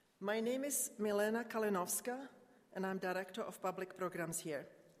My name is Milena Kalinovska, and I'm Director of Public Programs here.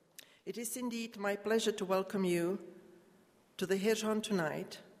 It is indeed my pleasure to welcome you to the Hirshhorn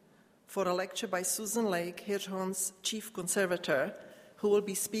tonight for a lecture by Susan Lake, Hirshhorn's chief conservator, who will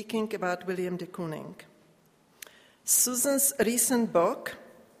be speaking about Willem de Kooning. Susan's recent book,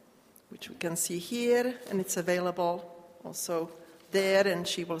 which we can see here, and it's available also there, and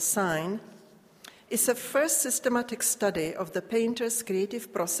she will sign, is a first systematic study of the painter's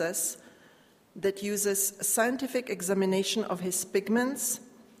creative process that uses scientific examination of his pigments,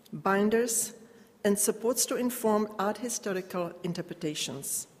 binders, and supports to inform art historical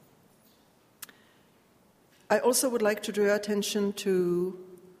interpretations. I also would like to draw your attention to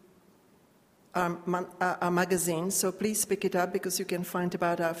our magazine, so please pick it up because you can find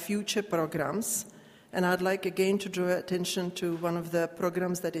about our future programs. And I'd like again to draw attention to one of the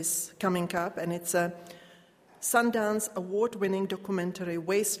programs that is coming up, and it's a Sundance award-winning documentary,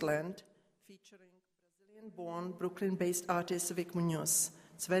 Wasteland, featuring Brazilian-born, Brooklyn-based artist Vic Munoz.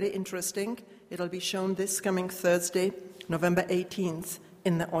 It's very interesting. It'll be shown this coming Thursday, November 18th,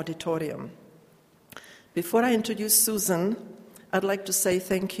 in the auditorium. Before I introduce Susan, I'd like to say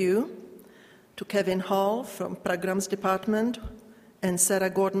thank you to Kevin Hall from Programs Department and Sarah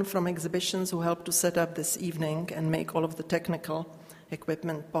Gordon from Exhibitions, who helped to set up this evening and make all of the technical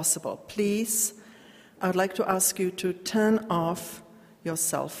equipment possible. Please, I would like to ask you to turn off your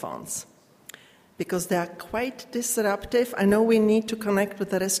cell phones because they are quite disruptive. I know we need to connect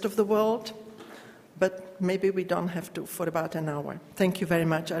with the rest of the world, but maybe we don't have to for about an hour. Thank you very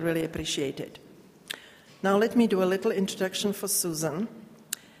much. I really appreciate it. Now let me do a little introduction for Susan.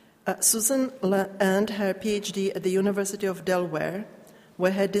 Susan earned her PhD at the University of Delaware,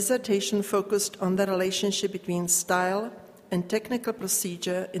 where her dissertation focused on the relationship between style and technical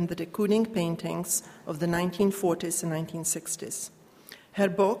procedure in the de Kooning paintings of the 1940s and 1960s. Her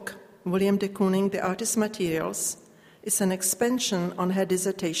book, Willem de Kooning, The Artist's Materials, is an expansion on her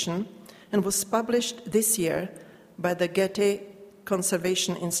dissertation and was published this year by the Goethe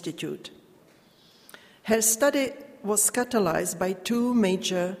Conservation Institute. Her study was catalyzed by two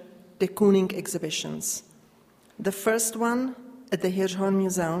major de Kooning exhibitions. The first one at the Hirshhorn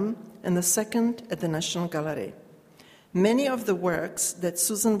Museum and the second at the National Gallery. Many of the works that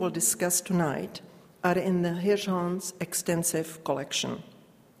Susan will discuss tonight are in the Hirshhorn's extensive collection.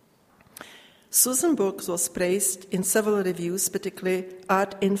 Susan's book was praised in several reviews, particularly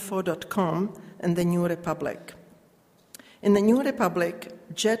artinfo.com and the New Republic. In the New Republic,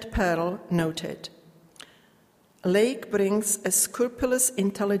 Jed Pearl noted, Lake brings a scrupulous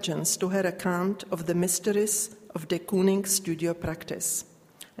intelligence to her account of the mysteries of de Kooning studio practice.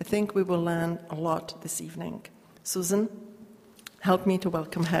 I think we will learn a lot this evening. Susan, help me to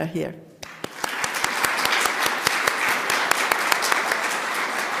welcome her here.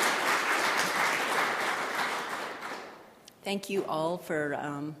 Thank you all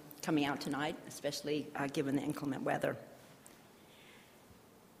for coming out tonight, especially given the inclement weather.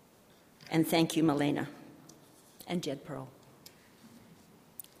 And thank you, Milena. And Jed Pearl.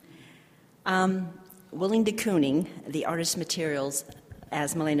 Willem de Kooning, The Artist's Materials,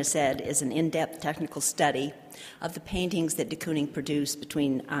 as Milena said, is an in-depth technical study of the paintings that de Kooning produced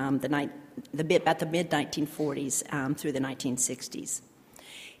between about the mid-1940s through the 1960s.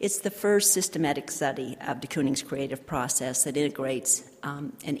 It's the first systematic study of de Kooning's creative process that integrates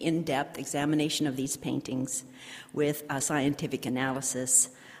an in-depth examination of these paintings with a scientific analysis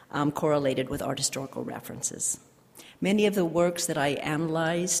correlated with art historical references. Many of the works that I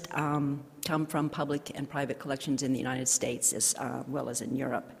analyzed come from public and private collections in the United States as well as in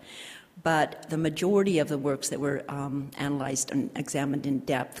Europe. But the majority of the works that were analyzed and examined in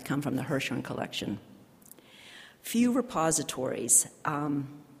depth come from the Hirshhorn collection. Few repositories can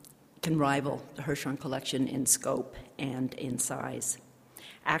rival the Hirshhorn collection in scope and in size.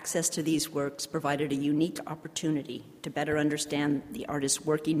 Access to these works provided a unique opportunity to better understand the artist's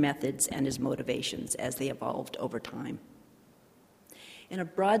working methods and his motivations as they evolved over time. In a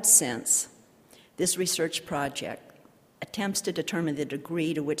broad sense, this research project attempts to determine the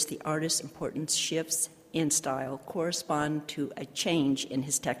degree to which the artist's importance shifts in style correspond to a change in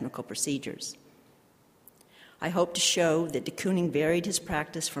his technical procedures. I hope to show that de Kooning varied his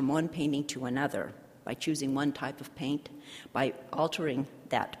practice from one painting to another by choosing one type of paint, by altering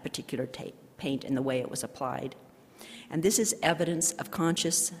that particular paint in the way it was applied. And this is evidence of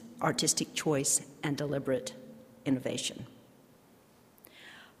conscious artistic choice and deliberate innovation.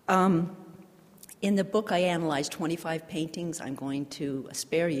 In the book, I analyzed 25 paintings. I'm going to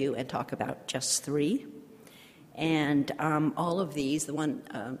spare you and talk about just 3. And all of these,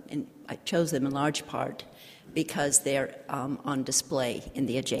 I chose them in large part because they're on display in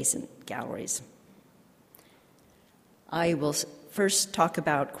the adjacent galleries. I will first talk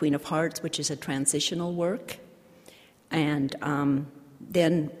about Queen of Hearts, which is a transitional work, and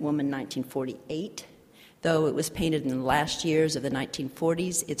then Woman 1948. Though it was painted in the last years of the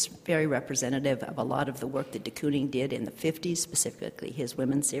 1940s, it's very representative of a lot of the work that de Kooning did in the 50s, specifically his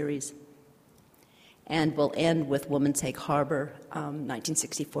women's series. And we'll end with Woman's Egg Harbor,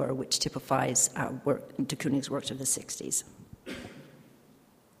 1964, which typifies de Kooning's works of the 60s.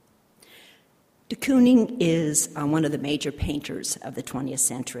 De Kooning is one of the major painters of the 20th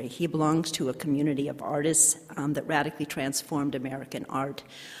century. He belongs to a community of artists that radically transformed American art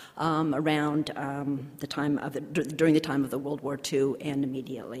during the time of the World War II and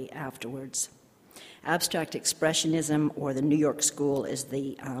immediately afterwards. Abstract Expressionism, or the New York School, as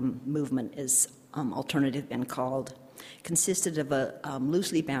the movement is alternative been called, consisted of a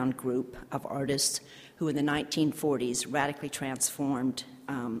loosely bound group of artists who in the 1940s radically transformed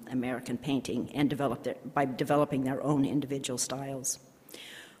American painting and by developing their own individual styles.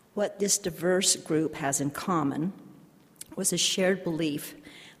 What this diverse group has in common was a shared belief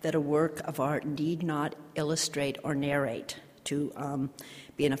that a work of art need not illustrate or narrate to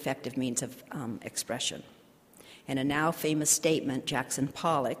be an effective means of expression. In a now famous statement, Jackson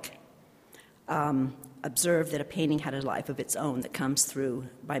Pollock observed that a painting had a life of its own that comes through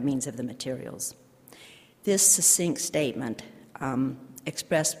by means of the materials. This succinct statement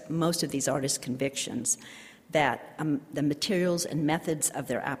expressed most of these artists' convictions that the materials and methods of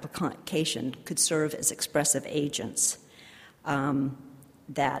their application could serve as expressive agents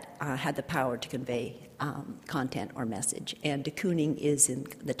that had the power to convey content or message. And de Kooning is in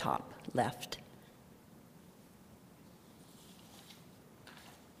the top left.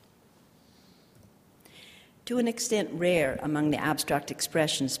 To an extent rare among the abstract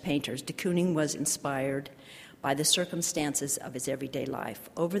expressionist painters, de Kooning was inspired by the circumstances of his everyday life.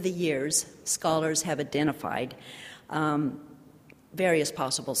 Over the years, scholars have identified various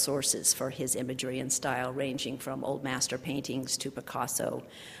possible sources for his imagery and style, ranging from old master paintings to Picasso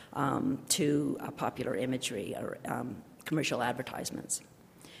to popular imagery or commercial advertisements.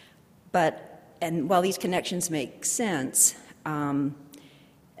 And while these connections make sense,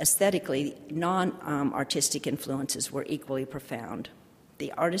 aesthetically, non-artistic influences were equally profound.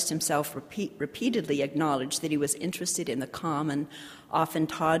 The artist himself repeatedly acknowledged that he was interested in the common, often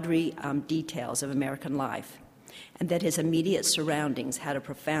tawdry details of American life, and that his immediate surroundings had a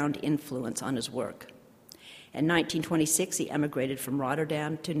profound influence on his work. In 1926, he emigrated from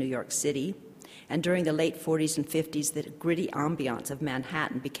Rotterdam to New York City, and during the late 40s and 50s, the gritty ambiance of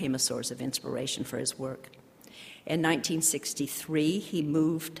Manhattan became a source of inspiration for his work. In 1963, he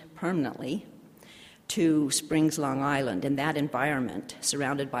moved permanently to Springs, Long Island, and that environment,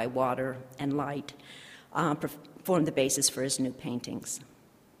 surrounded by water and light, formed the basis for his new paintings.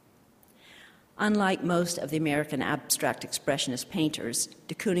 Unlike most of the American abstract expressionist painters,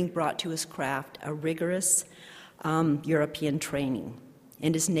 de Kooning brought to his craft a rigorous European training.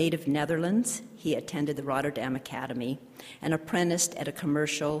 In his native Netherlands, he attended the Rotterdam Academy and apprenticed at a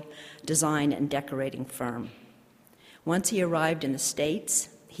commercial design and decorating firm. Once he arrived in the States,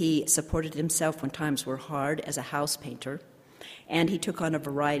 he supported himself when times were hard as a house painter, and he took on a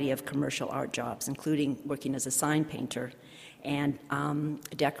variety of commercial art jobs, including working as a sign painter and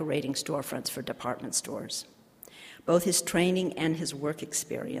decorating storefronts for department stores. Both his training and his work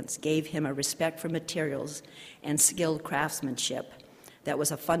experience gave him a respect for materials and skilled craftsmanship that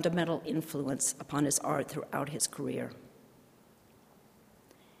was a fundamental influence upon his art throughout his career.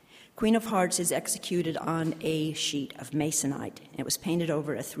 Queen of Hearts is executed on a sheet of masonite. It was painted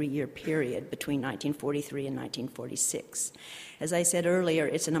over a 3-year period between 1943 and 1946. As I said earlier,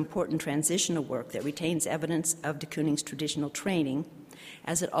 it's an important transitional work that retains evidence of de Kooning's traditional training,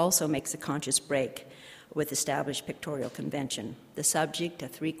 as it also makes a conscious break with established pictorial convention. The subject, a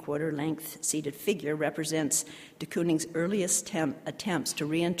 3/4 length seated figure, represents de Kooning's earliest attempts to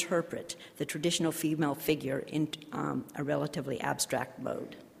reinterpret the traditional female figure in a relatively abstract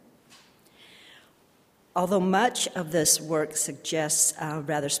mode. Although much of this work suggests a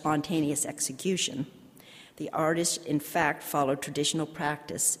rather spontaneous execution, the artist, in fact, followed traditional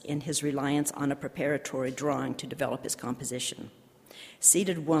practice in his reliance on a preparatory drawing to develop his composition.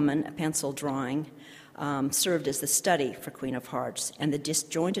 Seated Woman, a pencil drawing, served as the study for Queen of Hearts, and the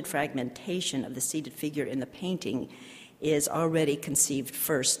disjointed fragmentation of the seated figure in the painting is already conceived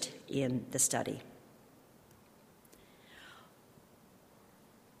first in the study.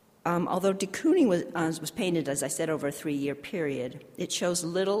 Although de Kooning was painted, as I said, over a 3-year period, it shows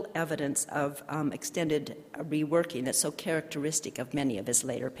little evidence of extended reworking that's so characteristic of many of his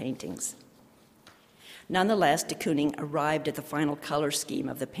later paintings. Nonetheless, de Kooning arrived at the final color scheme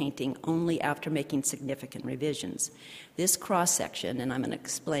of the painting only after making significant revisions. This cross-section, and I'm going to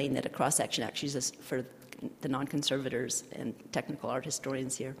explain that a cross-section actually is for the non-conservators and technical art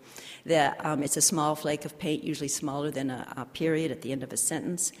historians here, that it's a small flake of paint, usually smaller than a period at the end of a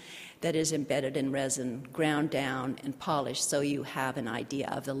sentence, that is embedded in resin, ground down, and polished so you have an idea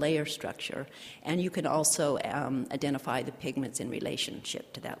of the layer structure. And you can also identify the pigments in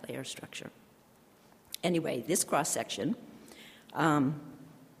relationship to that layer structure. Anyway, this cross-section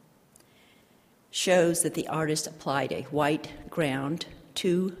shows that the artist applied a white ground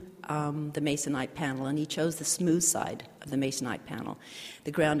to the masonite panel, and he chose the smooth side of the masonite panel.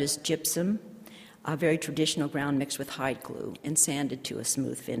 The ground is gypsum, a very traditional ground mixed with hide glue, and sanded to a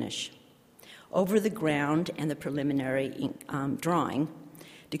smooth finish. Over the ground and the preliminary drawing,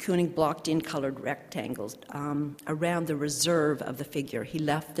 de Kooning blocked in colored rectangles around the reserve of the figure. He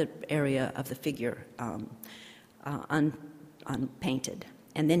left the area of the figure unpainted.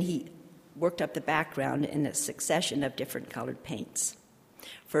 And then he worked up the background in a succession of different colored paints.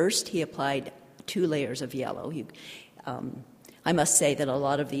 First, he applied 2 layers of yellow. I must say that a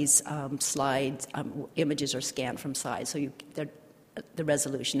lot of these images are scanned from sides, so the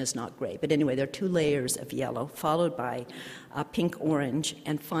resolution is not great. But anyway, there are 2 layers of yellow, followed by pink-orange,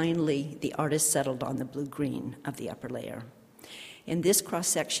 and finally the artist settled on the blue-green of the upper layer. In this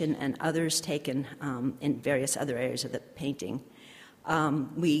cross-section and others taken in various other areas of the painting,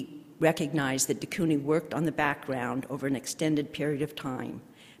 we recognize that de Kooning worked on the background over an extended period of time,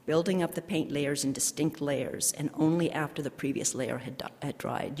 building up the paint layers in distinct layers, and only after the previous layer had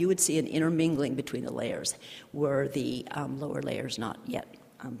dried. You would see an intermingling between the layers were the lower layers not yet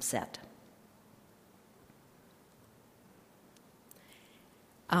set.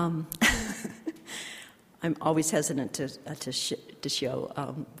 I'm always hesitant to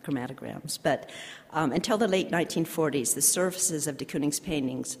show chromatograms, but until the late 1940s, the surfaces of de Kooning's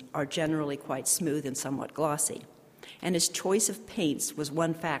paintings are generally quite smooth and somewhat glossy, and his choice of paints was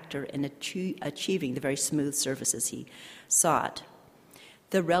one factor in achieving the very smooth surfaces he sought.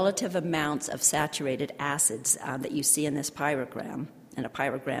 The relative amounts of saturated acids that you see in this pyrogram, and a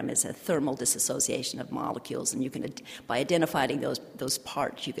pyrogram is a thermal dissociation of molecules, and you can, by identifying those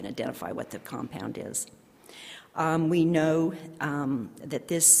parts, you can identify what the compound is. We know that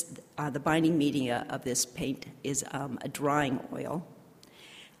the binding media of this paint is a drying oil,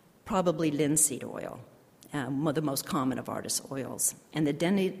 probably linseed oil, the most common of artist oils. And the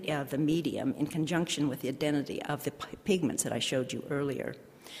identity of the medium, in conjunction with the identity of the pigments that I showed you earlier,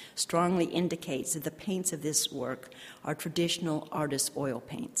 strongly indicates that the paints of this work are traditional artist oil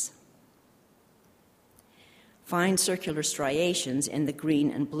paints. Fine circular striations in the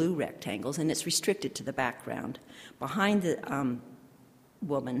green and blue rectangles, and it's restricted to the background, behind the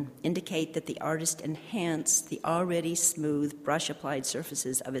woman indicate that the artist enhanced the already smooth brush-applied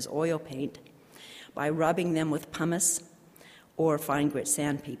surfaces of his oil paint by rubbing them with pumice or fine grit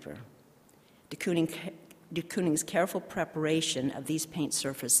sandpaper. De Kooning's careful preparation of these paint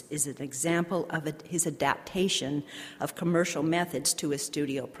surfaces is an example of his adaptation of commercial methods to his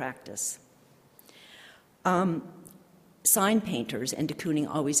studio practice. Sign painters, and de Kooning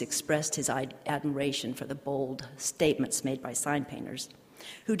always expressed his admiration for the bold statements made by sign painters,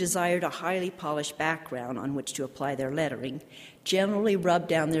 who desired a highly polished background on which to apply their lettering, generally rubbed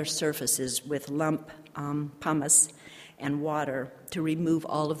down their surfaces with lump pumice and water to remove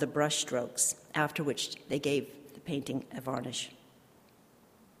all of the brush strokes, after which they gave the painting a varnish.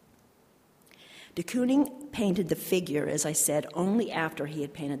 De Kooning painted the figure, as I said, only after he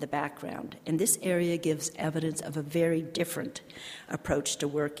had painted the background, and this area gives evidence of a very different approach to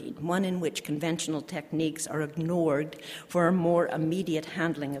working, one in which conventional techniques are ignored for a more immediate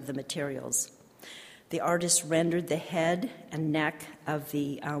handling of the materials. The artist rendered the head and neck of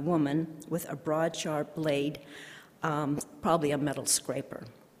the woman with a broad, sharp blade, probably a metal scraper.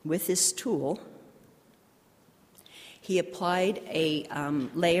 With this tool, he applied a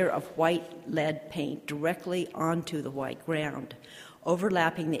layer of white lead paint directly onto the white ground,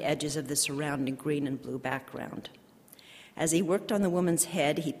 overlapping the edges of the surrounding green and blue background. As he worked on the woman's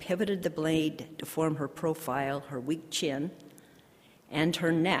head, he pivoted the blade to form her profile, her weak chin, and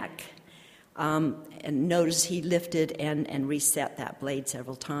her neck. And notice he lifted and reset that blade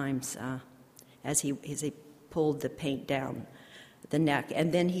several times as he pulled the paint down the neck.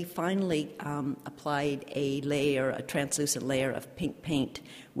 And then he finally applied a translucent layer of pink paint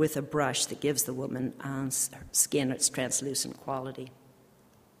with a brush that gives the woman skin its translucent quality.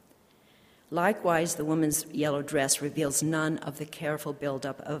 Likewise, the woman's yellow dress reveals none of the careful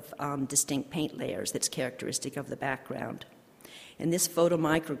buildup of distinct paint layers that's characteristic of the background. In this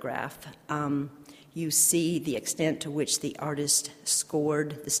photomicrograph, you see the extent to which the artist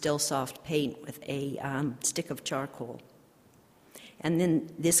scored the still soft paint with a stick of charcoal. And then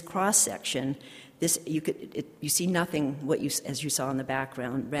this cross-section, you see nothing as you saw in the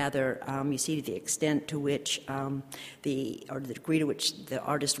background. Rather, you see the extent to which the degree to which the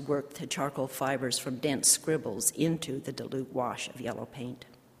artist worked the charcoal fibers from dense scribbles into the dilute wash of yellow paint.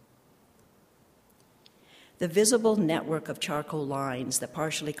 The visible network of charcoal lines that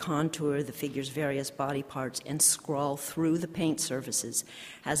partially contour the figure's various body parts and scrawl through the paint surfaces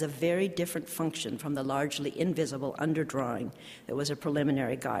has a very different function from the largely invisible underdrawing that was a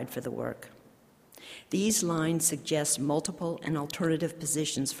preliminary guide for the work. These lines suggest multiple and alternative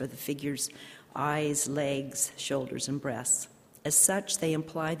positions for the figure's eyes, legs, shoulders, and breasts. As such, they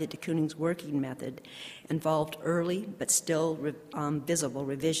imply that de Kooning's working method involved early but still visible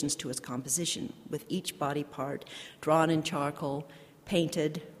revisions to its composition, with each body part drawn in charcoal,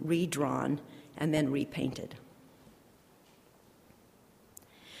 painted, redrawn, and then repainted.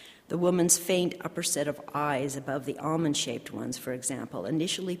 The woman's faint upper set of eyes above the almond-shaped ones, for example,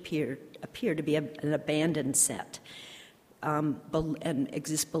 initially appear to be an abandoned set and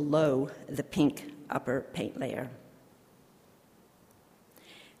exist below the pink upper paint layer.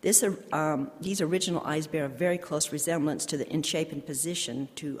 These original eyes bear a very close resemblance in shape and position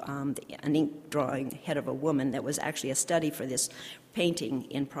to an ink drawing head of a woman that was actually a study for this painting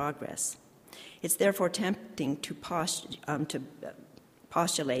in progress. It's therefore tempting to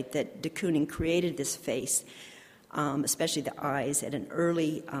postulate that de Kooning created this face, especially the eyes, at an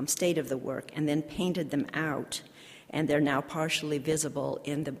early state of the work and then painted them out, and they're now partially visible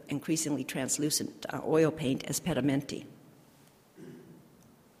in the increasingly translucent oil paint as pedimenti.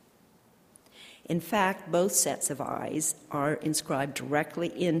 In fact, both sets of eyes are inscribed directly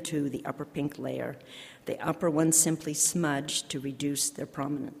into the upper pink layer, the upper ones simply smudged to reduce their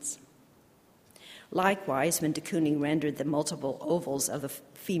prominence. Likewise, when de Kooning rendered the multiple ovals of the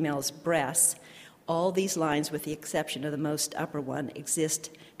female's breasts, all these lines, with the exception of the most upper one, exist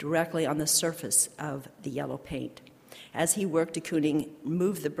directly on the surface of the yellow paint. As he worked, de Kooning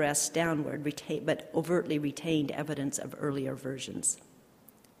moved the breasts downward, but overtly retained evidence of earlier versions.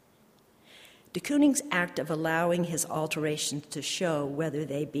 De Kooning's act of allowing his alterations to show, whether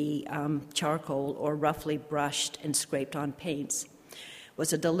they be charcoal or roughly brushed and scraped on paints,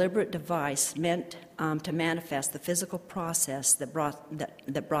 was a deliberate device meant to manifest the physical process that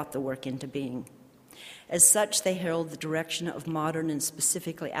brought the work into being. As such, they herald the direction of modern and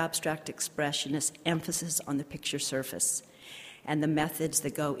specifically abstract expressionist emphasis on the picture surface and the methods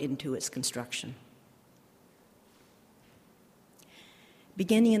that go into its construction.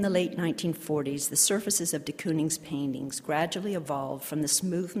 Beginning in the late 1940s, the surfaces of de Kooning's paintings gradually evolved from the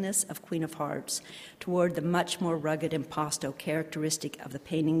smoothness of Queen of Hearts toward the much more rugged impasto characteristic of the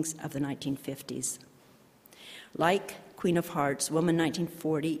paintings of the 1950s. Like Queen of Hearts, Woman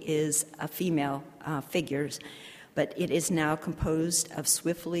 1940 is a female figure, but it is now composed of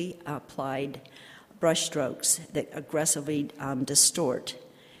swiftly applied brushstrokes that aggressively distort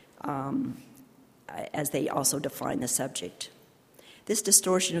as they also define the subject. This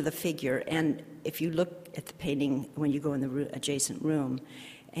distortion of the figure, and if you look at the painting when you go in the adjacent room,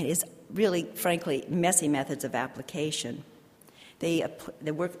 it is really, frankly, messy methods of application. The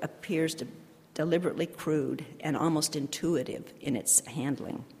work appears to deliberately crude and almost intuitive in its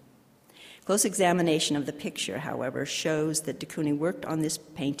handling. Close examination of the picture, however, shows that de Kooning worked on this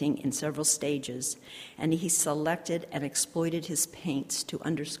painting in several stages, and he selected and exploited his paints to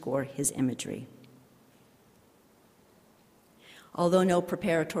underscore his imagery. Although no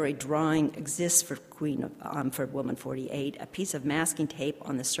preparatory drawing exists for Woman 48, a piece of masking tape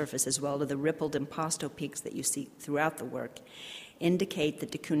on the surface, as well as the rippled impasto peaks that you see throughout the work, indicate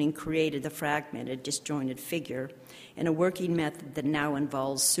that de Kooning created the fragmented, disjointed figure in a working method that now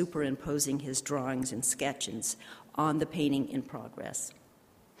involves superimposing his drawings and sketches on the painting in progress.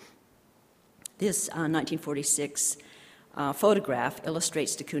 This 1946 photograph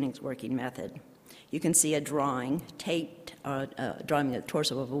illustrates de Kooning's working method. You can see a drawing drawing the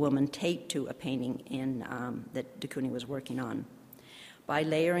torso of a woman taped to a painting that de Kooning was working on. By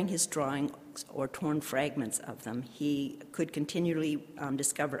layering his drawings or torn fragments of them, he could continually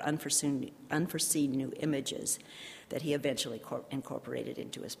discover unforeseen new images that he eventually incorporated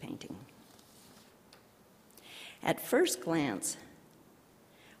into his painting. At first glance,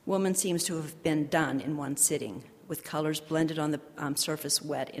 Woman seems to have been done in one sitting, with colors blended on the surface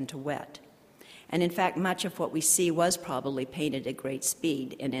wet into wet. And in fact, much of what we see was probably painted at great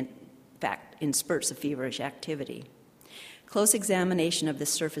speed and in spurts of feverish activity. Close examination of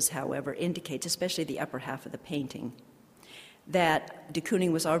this surface, however, indicates, especially the upper half of the painting, that de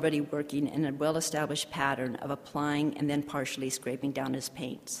Kooning was already working in a well-established pattern of applying and then partially scraping down his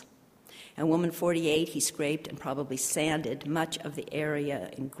paints. In Woman 48, he scraped and probably sanded much of the area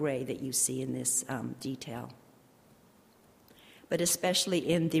in gray that you see in this detail. But especially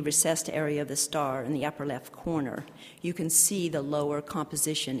in the recessed area of the star in the upper left corner, you can see the lower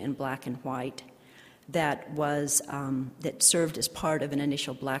composition in black and white that served as part of an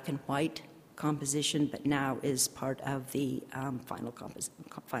initial black and white composition, but now is part of the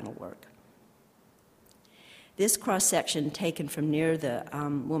final work. This cross-section taken from near the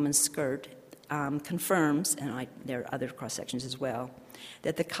woman's skirt confirms, and there are other cross-sections as well,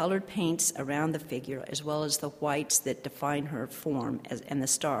 that the colored paints around the figure, as well as the whites that define her form and the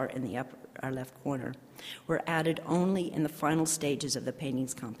star in the upper left corner, were added only in the final stages of the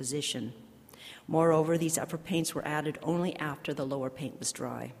painting's composition. Moreover, these upper paints were added only after the lower paint was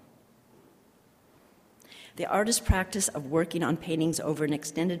dry. The artist's practice of working on paintings over an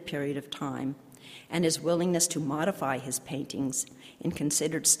extended period of time and his willingness to modify his paintings in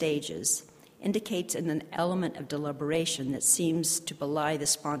considered stages indicates an element of deliberation that seems to belie the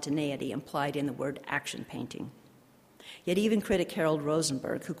spontaneity implied in the word action painting. Yet even critic Harold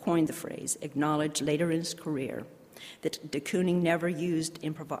Rosenberg, who coined the phrase, acknowledged later in his career that de Kooning never used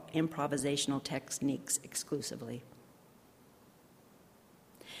improvisational techniques exclusively.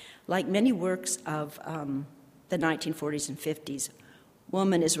 Like many works of the 1940s and 50s,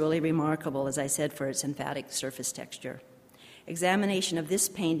 Woman is really remarkable, as I said, for its emphatic surface texture. Examination of this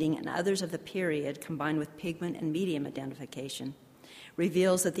painting and others of the period, combined with pigment and medium identification,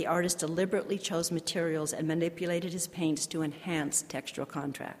 reveals that the artist deliberately chose materials and manipulated his paints to enhance textural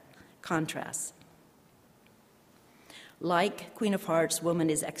contrasts. Like Queen of Hearts, Woman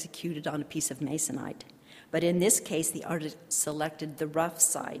is executed on a piece of masonite, but in this case, the artist selected the rough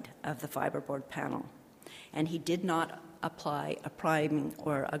side of the fiberboard panel, and he did not apply a priming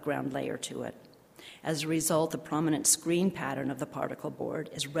or a ground layer to it. As a result, the prominent screen pattern of the particle board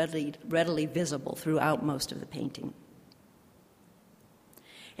is readily visible throughout most of the painting.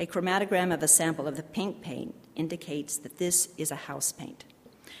 A chromatogram of a sample of the pink paint indicates that this is a house paint.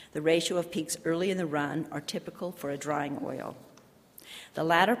 The ratio of peaks early in the run are typical for a drying oil. The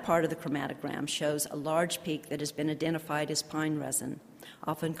latter part of the chromatogram shows a large peak that has been identified as pine resin,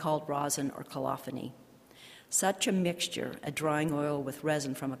 often called rosin or colophony. Such a mixture, a drying oil with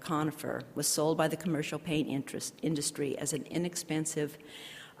resin from a conifer, was sold by the commercial paint industry as an inexpensive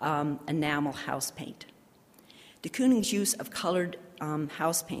enamel house paint. De Kooning's use of colored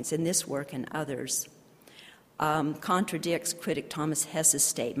house paints in this work and others contradicts critic Thomas Hess's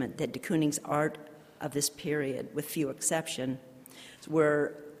statement that de Kooning's art of this period, with few exceptions,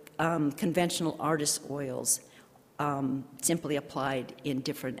 were conventional artist oils simply applied in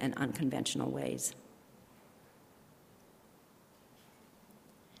different and unconventional ways.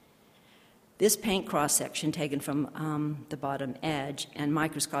 This paint cross-section taken from the bottom edge and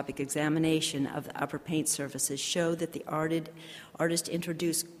microscopic examination of the upper paint surfaces show that the artist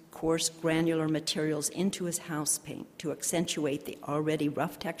introduced coarse granular materials into his house paint to accentuate the already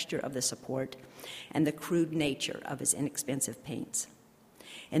rough texture of the support and the crude nature of his inexpensive paints.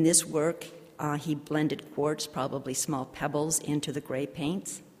 In this work, he blended quartz, probably small pebbles, into the gray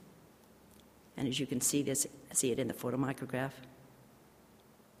paints. And as you can see it in the photomicrograph.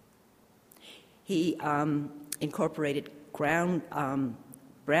 He incorporated brown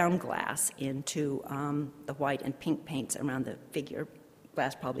glass into the white and pink paints around the figure,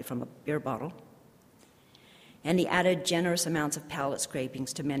 glass probably from a beer bottle. And he added generous amounts of palette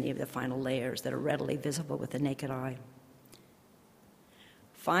scrapings to many of the final layers that are readily visible with the naked eye.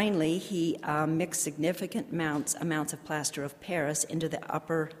 Finally, he mixed significant amounts of plaster of Paris into the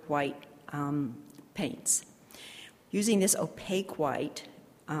upper white paints. Using this opaque white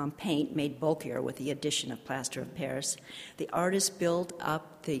paint made bulkier with the addition of plaster of Paris, the artist built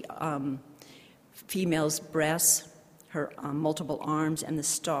up the female's breasts, her multiple arms, and the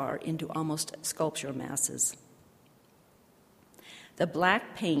star into almost sculptural masses. The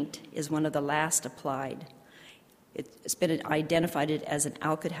black paint is one of the last applied. It's been identified as an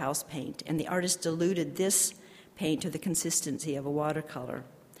alkyd house paint, and the artist diluted this paint to the consistency of a watercolor.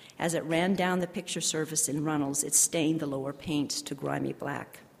 As it ran down the picture surface in runnels, it stained the lower paints to grimy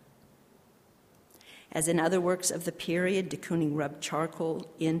black. As in other works of the period, de Kooning rubbed charcoal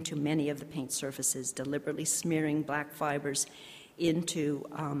into many of the paint surfaces, deliberately smearing black fibers into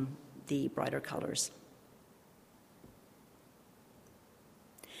the brighter colors.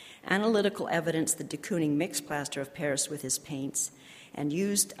 Analytical evidence that de Kooning mixed plaster of Paris with his paints and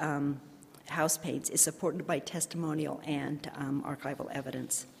used house paints is supported by testimonial and archival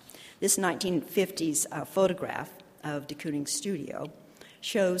evidence. This 1950s photograph of de Kooning's studio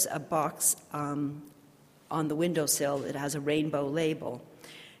shows a box on the windowsill that has a rainbow label.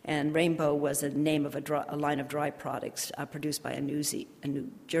 And Rainbow was the name of a line of dry products produced by a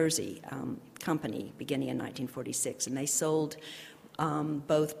New Jersey company beginning in 1946. And they sold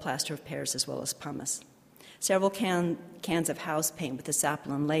both plaster of Paris as well as pumice. Several cans of house paint with the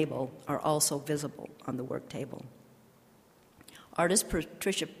Sapelin label are also visible on the work table. Artist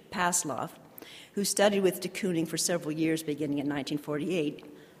Patricia Pasloff, who studied with de Kooning for several years beginning in 1948,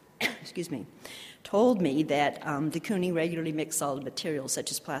 told me that de Kooning regularly mixed solid materials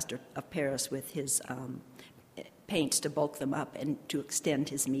such as plaster of Paris with his paints to bulk them up and to extend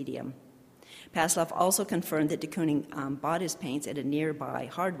his medium. Pasloff also confirmed that de Kooning bought his paints at a nearby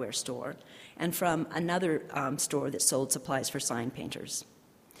hardware store and from another store that sold supplies for sign painters.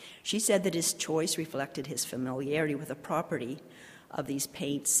 She said that his choice reflected his familiarity with the property of these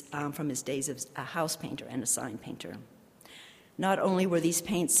paints from his days as a house painter and a sign painter. Not only were these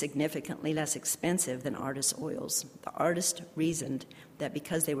paints significantly less expensive than artist oils, the artist reasoned that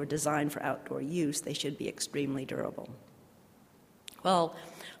because they were designed for outdoor use, they should be extremely durable. Well,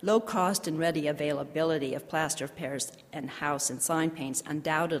 low cost and ready availability of plaster of Paris and house and sign paints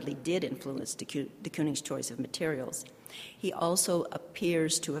undoubtedly did influence de Kooning's choice of materials. He also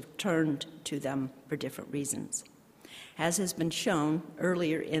appears to have turned to them for different reasons. As has been shown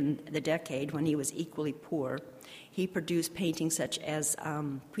earlier in the decade when he was equally poor, he produced paintings such as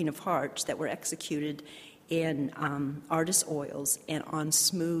Queen of Hearts that were executed in artist oils and on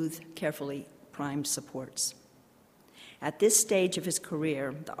smooth, carefully primed supports. At this stage of his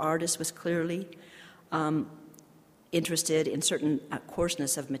career, the artist was clearly interested in certain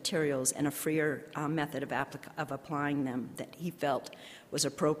coarseness of materials and a freer method of applying them that he felt was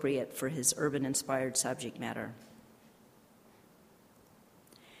appropriate for his urban-inspired subject matter.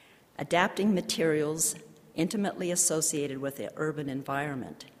 Adapting materials intimately associated with the urban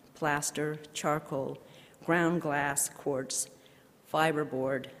environment, plaster, charcoal, ground glass, quartz,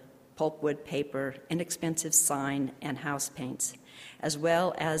 fiberboard, pulpwood paper, inexpensive sign and house paints, as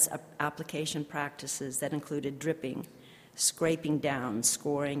well as application practices that included dripping, scraping down,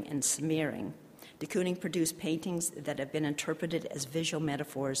 scoring, and smearing. De Kooning produced paintings that have been interpreted as visual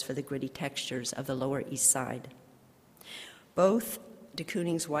metaphors for the gritty textures of the Lower East Side. Both de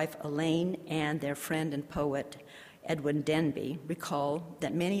Kooning's wife Elaine and their friend and poet Edwin Denby recall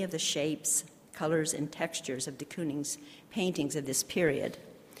that many of the shapes, colors, and textures of de Kooning's paintings of this period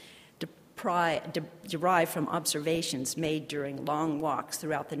derive from observations made during long walks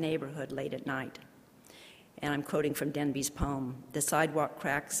throughout the neighborhood late at night. And I'm quoting from Denby's poem, "The sidewalk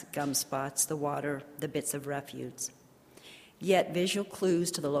cracks, gum spots, the water, the bits of refuse." Yet visual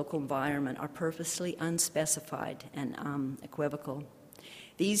clues to the local environment are purposely unspecified and equivocal.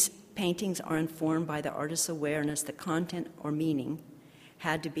 These paintings are informed by the artist's awareness that content or meaning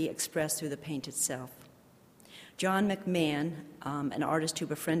had to be expressed through the paint itself. John McMahon, an artist who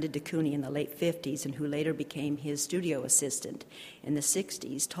befriended de Kooning in the late 50s and who later became his studio assistant in the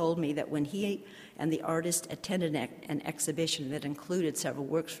 60s, told me that when he and the artist attended an exhibition that included several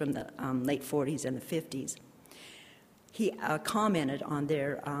works from the late 40s and the 50s, he commented on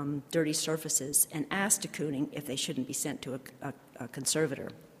their dirty surfaces and asked de Kooning if they shouldn't be sent to a conservator.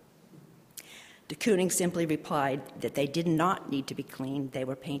 De Kooning simply replied that they did not need to be cleaned, they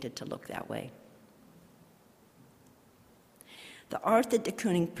were painted to look that way. The art that de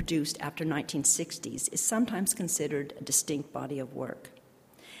Kooning produced after 1960s is sometimes considered a distinct body of work.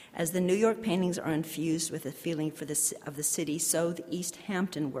 As the New York paintings are infused with a feeling of the city, so the East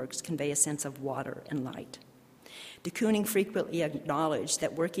Hampton works convey a sense of water and light. De Kooning frequently acknowledged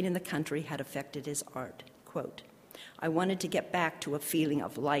that working in the country had affected his art. Quote, "I wanted to get back to a feeling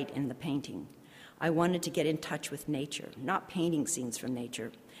of light in the painting. I wanted to get in touch with nature, not painting scenes from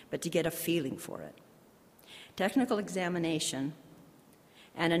nature, but to get a feeling for it." Technical examination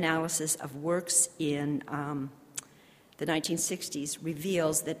and analysis of works in the 1960s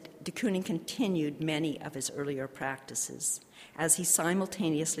reveals that de Kooning continued many of his earlier practices as he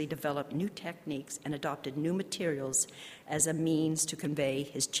simultaneously developed new techniques and adopted new materials as a means to convey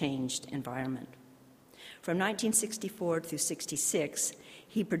his changed environment. From 1964 through 66,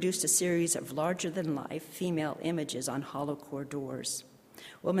 he produced a series of larger-than-life female images on hollow core doors.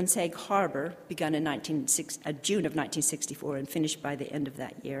 Woman's Egg Harbor, begun in June of 1964 and finished by the end of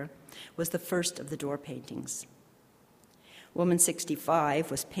that year, was the first of the door paintings. Woman 65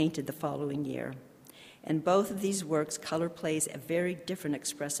 was painted the following year. In both of these works, color plays a very different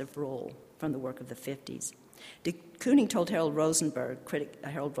expressive role from the work of the 50s. De Kooning told critic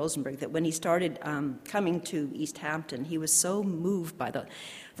Harold Rosenberg, that when he started coming to East Hampton, he was so moved by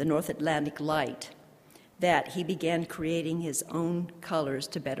the North Atlantic light that he began creating his own colors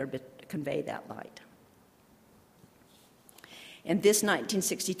to better convey that light. In this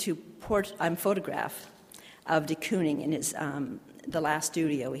 1962 photograph of de Kooning in his the last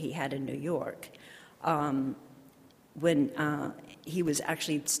studio he had in New York, when he was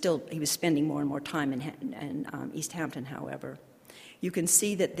spending more and more time in East Hampton, however, you can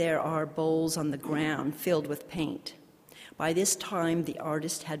see that there are bowls on the ground filled with paint. By this time, the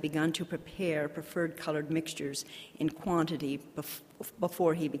artist had begun to prepare preferred colored mixtures in quantity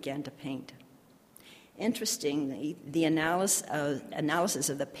before he began to paint. Interestingly, the analysis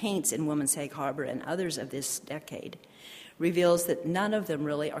of the paints in Woman's Egg Harbor and others of this decade reveals that none of them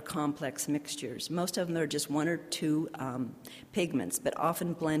really are complex mixtures. Most of them are just one or two pigments, but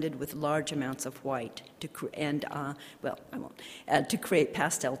often blended with large amounts of white to create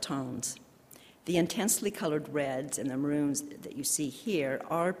pastel tones. The intensely colored reds and the maroons that you see here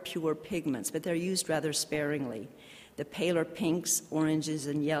are pure pigments, but they're used rather sparingly. The paler pinks, oranges,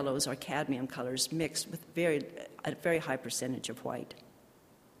 and yellows are cadmium colors mixed with a very high percentage of white.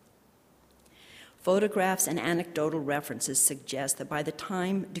 Photographs and anecdotal references suggest that by the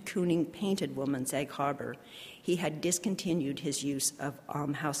time de Kooning painted Woman's Egg Harbor, he had discontinued his use of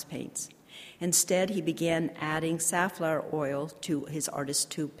house paints. Instead, he began adding safflower oil to his artist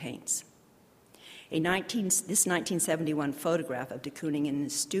tube paints. This 1971 photograph of de Kooning in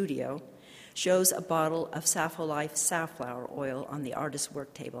his studio shows a bottle of Saffolife safflower oil on the artist's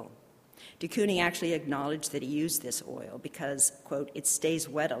work table. De Kooning actually acknowledged that he used this oil because, quote, "it stays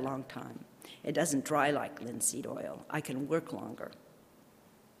wet a long time. It doesn't dry like linseed oil. I can work longer."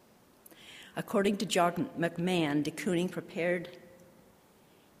 According to John McMahon, de Kooning prepared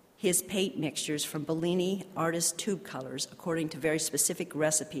his paint mixtures from Bellini artist tube colors according to very specific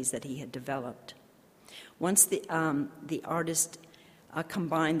recipes that he had developed. Once the artist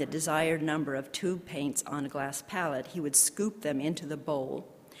combined the desired number of tube paints on a glass palette, he would scoop them into the bowl,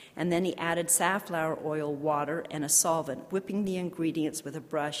 and then he added safflower oil, water, and a solvent, whipping the ingredients with a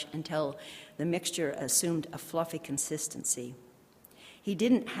brush until the mixture assumed a fluffy consistency. He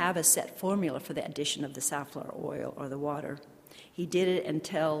didn't have a set formula for the addition of the safflower oil or the water. He did it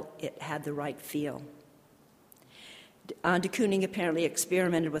until it had the right feel. De Kooning apparently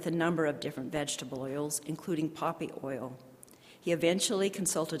experimented with a number of different vegetable oils, including poppy oil. He eventually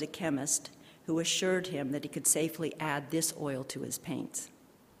consulted a chemist who assured him that he could safely add this oil to his paints.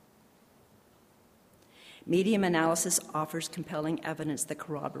 Medium analysis offers compelling evidence that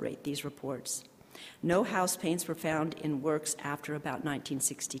corroborate these reports. No house paints were found in works after about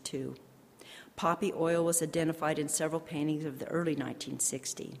 1962. Poppy oil was identified in several paintings of the early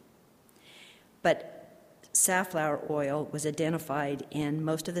 1960s. But safflower oil was identified in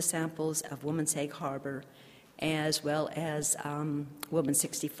most of the samples of Woman's Egg Harbor, as well as Woman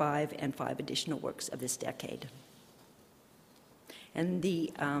 65 and 5 additional works of this decade. And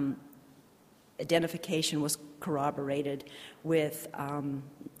the identification was corroborated with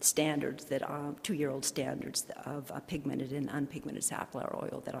standards that are 2-year-old standards of pigmented and unpigmented safflower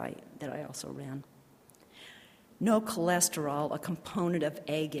oil that I also ran. No cholesterol, a component of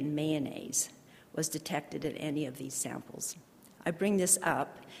egg and mayonnaise, was detected in any of these samples. I bring this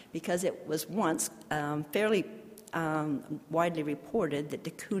up because it was once fairly widely reported that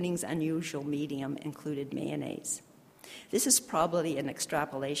de Kooning's unusual medium included mayonnaise. This is probably an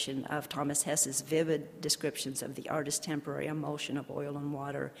extrapolation of Thomas Hess's vivid descriptions of the artist's temporary emulsion of oil and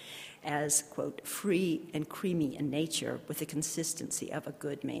water as, quote, free and creamy in nature with the consistency of a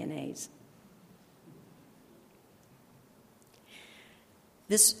good mayonnaise.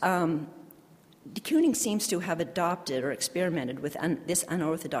 De Kooning seems to have adopted or experimented with this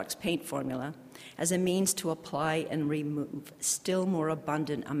unorthodox paint formula as a means to apply and remove still more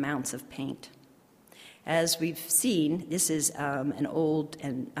abundant amounts of paint. As we've seen, this is an old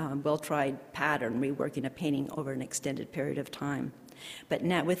and well-tried pattern, reworking a painting over an extended period of time. But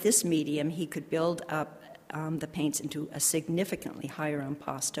now with this medium, he could build up the paints into a significantly higher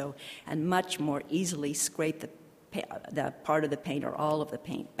impasto and much more easily scrape the part of the paint or all of the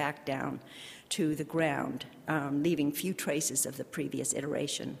paint back down to the ground, leaving few traces of the previous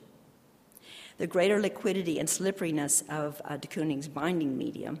iteration. The greater liquidity and slipperiness of de Kooning's binding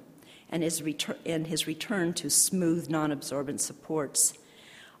medium and his return to smooth, non-absorbent supports,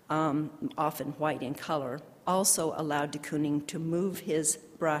 often white in color, also allowed de Kooning to move his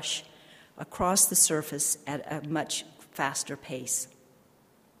brush across the surface at a much faster pace.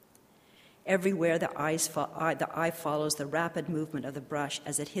 Everywhere the eye follows the rapid movement of the brush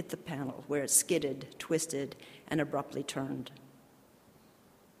as it hit the panel, where it skidded, twisted, and abruptly turned.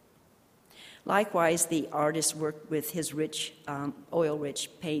 Likewise, the artist worked with his rich, oil-rich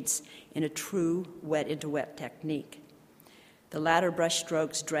paints in a true wet-into-wet technique. The latter brush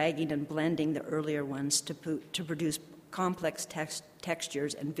strokes dragging and blending the earlier ones to produce complex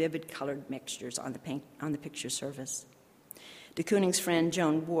textures and vivid colored mixtures on the picture surface. De Kooning's friend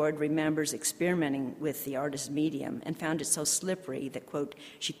Joan Ward remembers experimenting with the artist's medium and found it so slippery that, quote,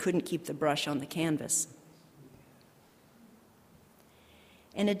 she couldn't keep the brush on the canvas.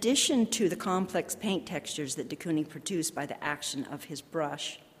 In addition to the complex paint textures that de Kooning produced by the action of his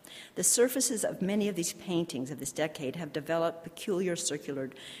brush, the surfaces of many of these paintings of this decade have developed peculiar circular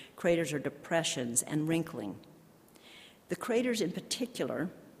craters or depressions and wrinkling. The craters in particular,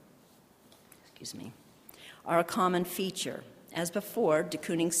 are a common feature. As before, de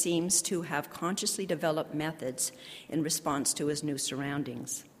Kooning seems to have consciously developed methods in response to his new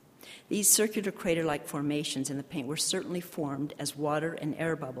surroundings. These circular crater-like formations in the paint were certainly formed as water and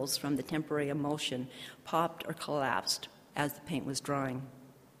air bubbles from the temporary emulsion popped or collapsed as the paint was drying.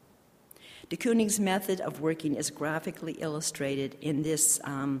 De Kooning's method of working is graphically illustrated in this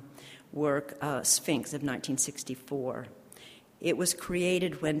work, Sphinx of 1964. It was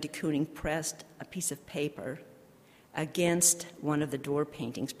created when de Kooning pressed a piece of paper against one of the door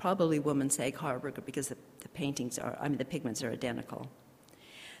paintings, probably Woman's Egg Harbor, because the pigments are identical.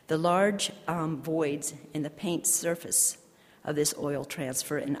 The large voids in the paint surface of this oil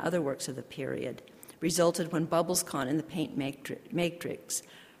transfer and other works of the period resulted when bubbles caught in the paint matrix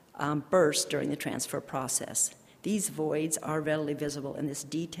burst during the transfer process. These voids are readily visible in this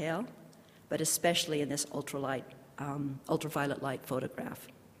detail, but especially in this ultraviolet light photograph.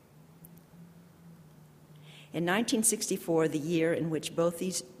 In 1964, the year in which both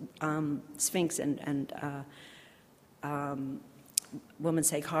these Sphinx and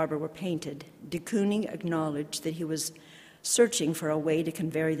Woman's Egg Harbor were painted, de Kooning acknowledged that he was searching for a way to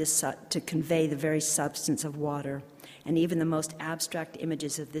convey the very substance of water, and even the most abstract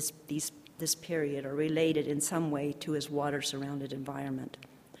images of this period are related in some way to his water-surrounded environment.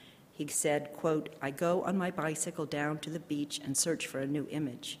 He said, quote, I go on my bicycle down to the beach and search for a new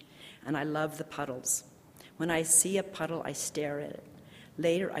image, and I love the puddles. When I see a puddle, I stare at it.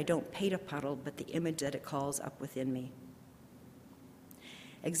 Later, I don't paint a puddle, but the image that it calls up within me.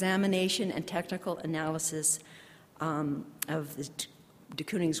 Examination and technical analysis of de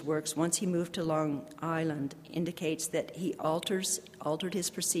Kooning's works once he moved to Long Island indicates that he altered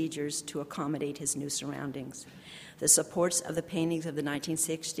his procedures to accommodate his new surroundings. The supports of the paintings of the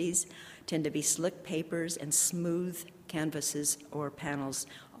 1960s tend to be slick papers and smooth canvases or panels,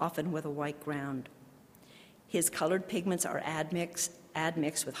 often with a white ground. His colored pigments are admixed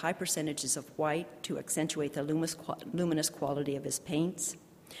with high percentages of white to accentuate the luminous quality of his paints.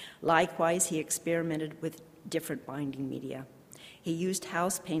 Likewise, he experimented with different binding media. He used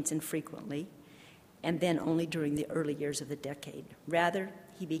house paints infrequently, and then only during the early years of the decade. Rather,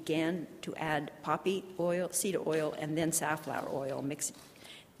 he began to add poppy oil, cedar oil, and then safflower oil, mixed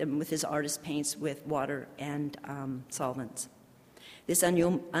them with his artist paints with water and solvents. This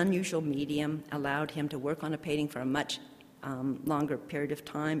unusual medium allowed him to work on a painting for a much longer period of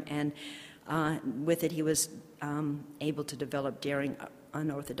time, and with it he was able to develop daring,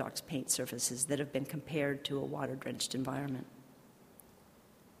 unorthodox paint surfaces that have been compared to a water-drenched environment.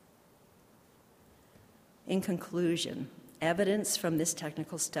 In conclusion, evidence from this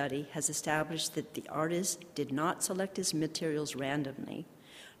technical study has established that the artist did not select his materials randomly,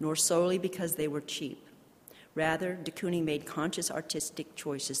 nor solely because they were cheap. Rather, de Kooning made conscious artistic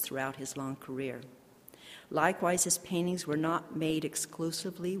choices throughout his long career. Likewise, his paintings were not made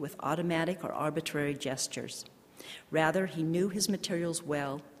exclusively with automatic or arbitrary gestures. Rather, he knew his materials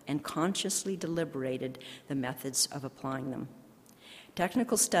well and consciously deliberated the methods of applying them.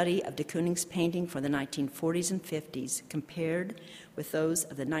 Technical study of de Kooning's painting for the 1940s and 50s compared with those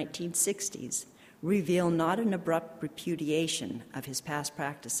of the 1960s reveal not an abrupt repudiation of his past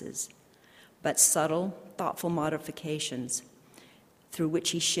practices, but subtle, thoughtful modifications through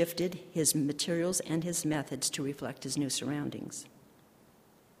which he shifted his materials and his methods to reflect his new surroundings.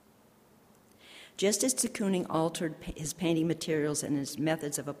 Just as de Kooning altered his painting materials and his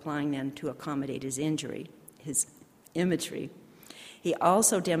methods of applying them to accommodate his imagery, he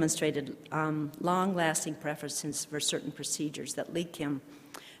also demonstrated long-lasting preferences for certain procedures that linked him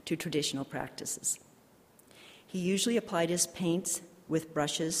to traditional practices. He usually applied his paints with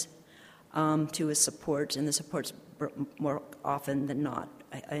brushes to his supports, and the supports more often than not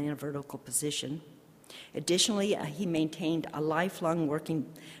in a vertical position. Additionally, he maintained a lifelong working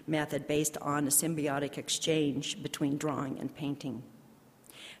method based on a symbiotic exchange between drawing and painting.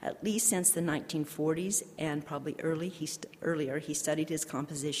 At least since the 1940s, and probably earlier, he studied his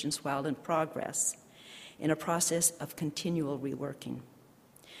compositions while in progress, in a process of continual reworking.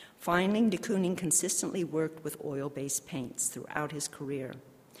 Finally, de Kooning consistently worked with oil-based paints throughout his career,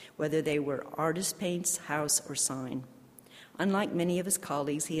 whether they were artist paints, house, or sign. Unlike many of his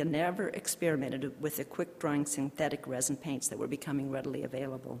colleagues, he had never experimented with the quick-drying synthetic resin paints that were becoming readily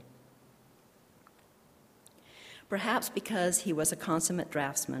available. Perhaps because he was a consummate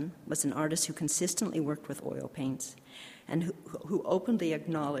draftsman, was an artist who consistently worked with oil paints, and who openly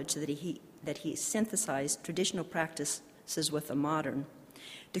acknowledged that he synthesized traditional practices with the modern,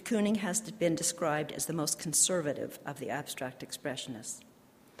 de Kooning has been described as the most conservative of the abstract expressionists.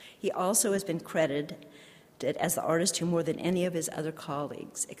 He also has been credited as the artist who, more than any of his other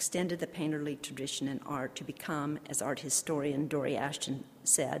colleagues, extended the painterly tradition in art to become, as art historian Dory Ashton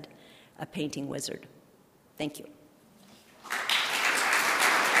said, a painting wizard. Thank you.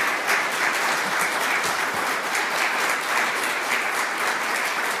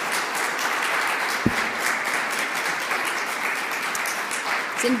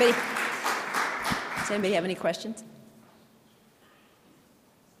 Does anybody have any questions?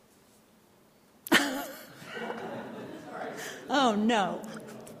 Oh, no.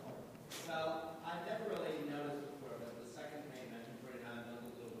 Well, I've never really noticed before, but the second paint mentioned 49 looked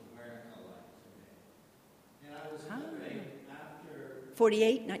a little America-like to me. And I was wondering, after...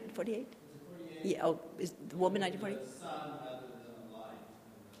 48? 1948? Was it 48? Yeah, oh, is the woman 1948? The sun rather than the light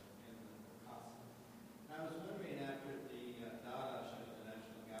in the costume. I was wondering, after the Dada show at the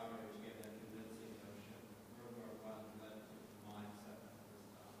National Gallery, which gave that convincing notion, World War I led to the mindset of this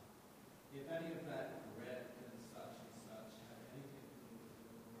time. If any of that red and such had anything to do with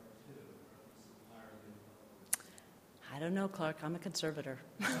World War II, or was entirely I don't know, Clark. I'm a conservator.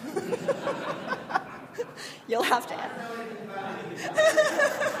 You'll have to ask.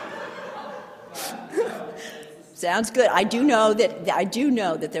 Sounds good. I do know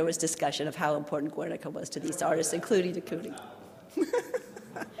that there was discussion of how important Guernica was to these artists, including de Kooning.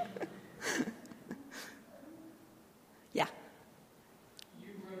 Yeah.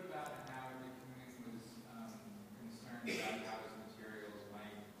 You wrote about how de Kooning was concerned about how his materials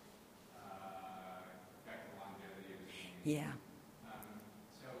might affect the longevity of the painting. Yeah.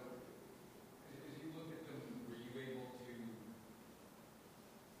 So, as you look at them, were you able to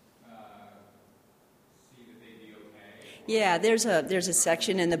see that they'd be okay? Yeah, there's a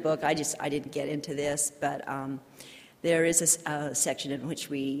section in the book. I didn't get into this, but there is a section in which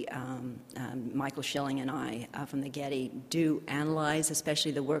we, Michael Schilling and I from the Getty, do analyze,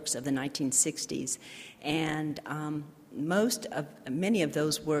 especially the works of the 1960s, and many of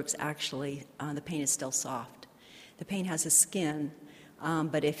those works actually, the paint is still soft. The paint has a skin,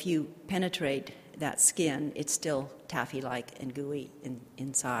 but if you penetrate that skin, it's still taffy-like and gooey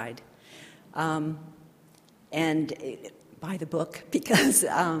inside. Buy the book because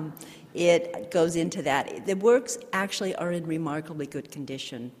it goes into that. The works actually are in remarkably good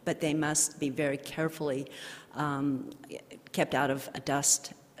condition, but they must be very carefully kept out of a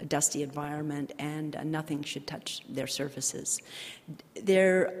dusty environment, and nothing should touch their surfaces.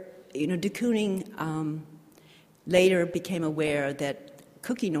 De Kooning later became aware that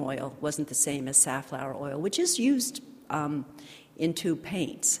cooking oil wasn't the same as safflower oil, which is used into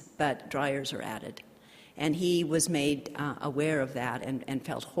paints, but dryers are added. And he was made aware of that and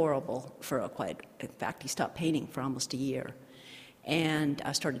felt horrible in fact, he stopped painting for almost a year and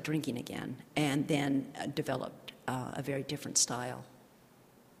started drinking again, and then developed a very different style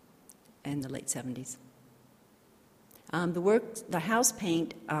in the late 70s. The house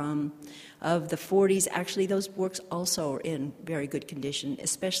paint of the 40s, actually those works also are in very good condition,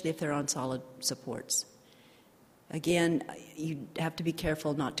 especially if they're on solid supports. Again, you have to be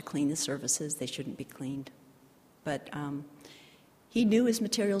careful not to clean the surfaces. They shouldn't be cleaned. But he knew his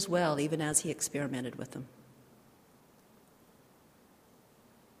materials well, even as he experimented with them.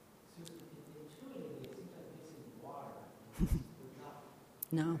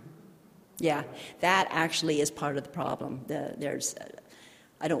 No. Yeah, that actually is part of the problem.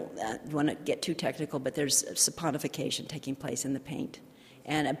 I don't want to get too technical, but there's saponification taking place in the paint,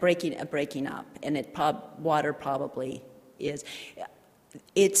 and a breaking up, and water probably is.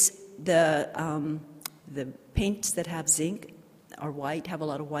 It's the paints that have zinc or white, have a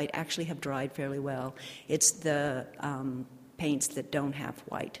lot of white, actually have dried fairly well. It's the paints that don't have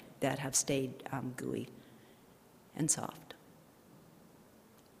white that have stayed gooey and soft.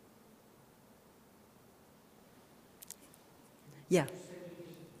 Yeah.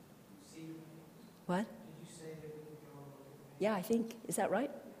 What? Yeah, I think. Is that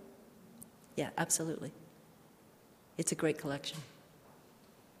right? Yeah, absolutely. It's a great collection.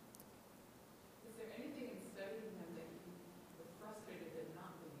 Is there anything in studying them that you were frustrated at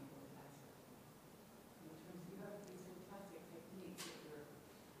not being able to access? In terms, you have these fantastic techniques at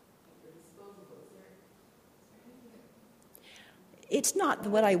your disposal. Is there anything that... It's not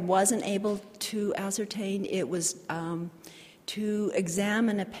what I wasn't able to ascertain. It was to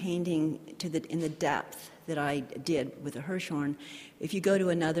examine a painting in the depth that I did with the Hirshhorn. If you go to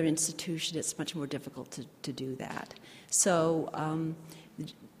another institution, it's much more difficult to do that. So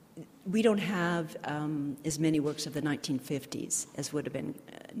we don't have as many works of the 1950s as would have been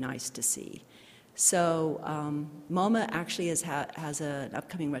nice to see. So MoMA actually has an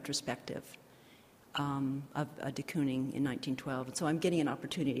upcoming retrospective of de Kooning in 1912, and so I'm getting an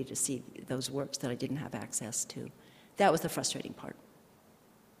opportunity to see those works that I didn't have access to. That was the frustrating part.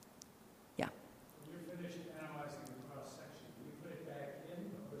 Yeah. When you're finished analyzing the cross-section, do you put it back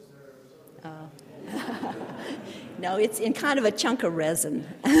in, or is there sort of... No, it's in kind of a chunk of resin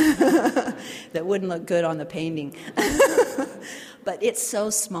that wouldn't look good on the painting. But it's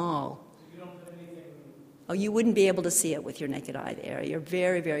so small. So you don't put anything... Oh, you wouldn't be able to see it with your naked eye there. You're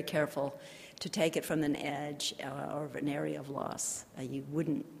very, very careful to take it from an edge or an area of loss. You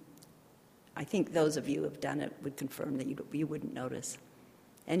wouldn't... I think those of you who have done it would confirm that you wouldn't notice.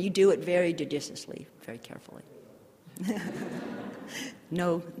 And you do it very judiciously, very carefully.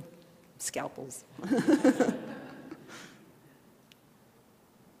 No scalpels.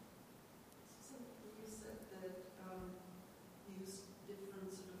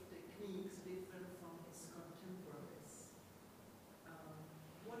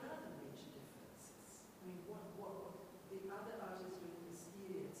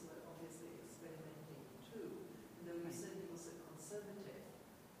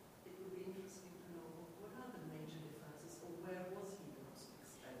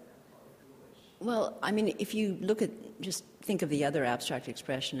 Well, I mean, if you look at, just think of the other abstract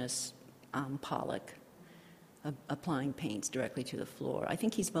expressionists, Pollock, applying paints directly to the floor. I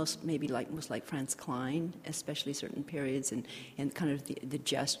think he's most like Franz Klein, especially certain periods, and kind of the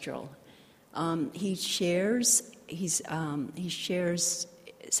gestural. He shares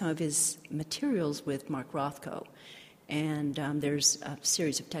some of his materials with Mark Rothko, and there's a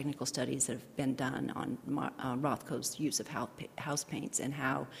series of technical studies that have been done on Rothko's use of house paints and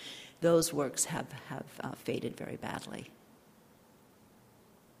how those works have faded very badly.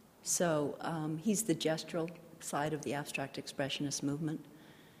 So he's the gestural side of the abstract expressionist movement,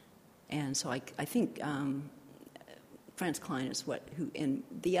 and so I think Franz Klein is and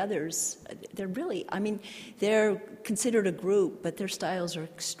the others, they're really, I mean, they're considered a group, but their styles are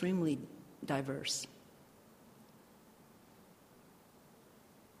extremely diverse.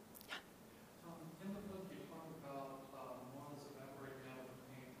 In the book, you talk about models evaporating out of the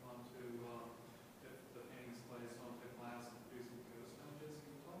paint onto the painting's placed onto glass and producing ghost images.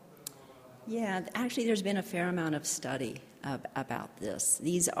 Can you talk a bit more about how? Yeah, actually, there's been a fair amount of study about this.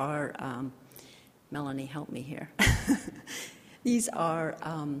 These are, Melanie, help me here. These are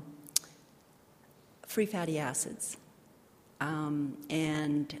free fatty acids,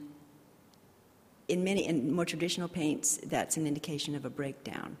 and in more traditional paints, that's an indication of a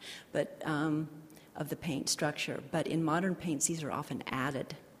breakdown, but of the paint structure. But in modern paints, these are often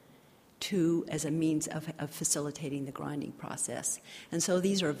added to as a means of facilitating the grinding process. And so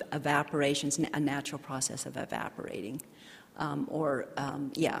these are evaporations, a natural process of evaporating,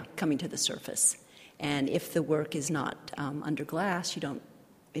 coming to the surface. And if the work is not under glass,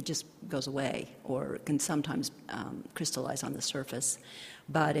 it just goes away, or can sometimes crystallize on the surface.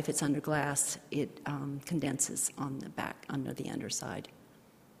 But if it's under glass, it condenses on the back, under the underside.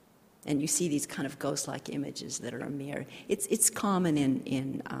 And you see these kind of ghost-like images that are a mirror. It's common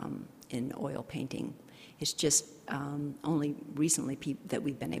in oil painting. It's just only recently that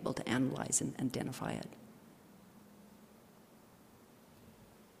we've been able to analyze and identify it.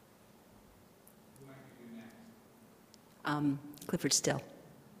 Who might we do next? Clifford Still.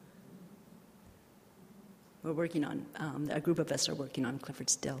 We're working on, a group of us are working on Clifford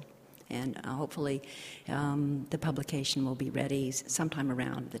Still, and hopefully the publication will be ready sometime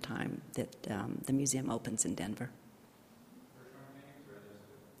around the time that the museum opens in Denver.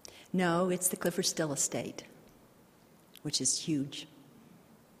 No, it's the Clifford Still estate, which is huge.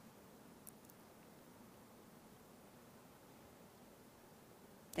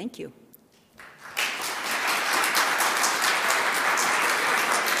 Thank you.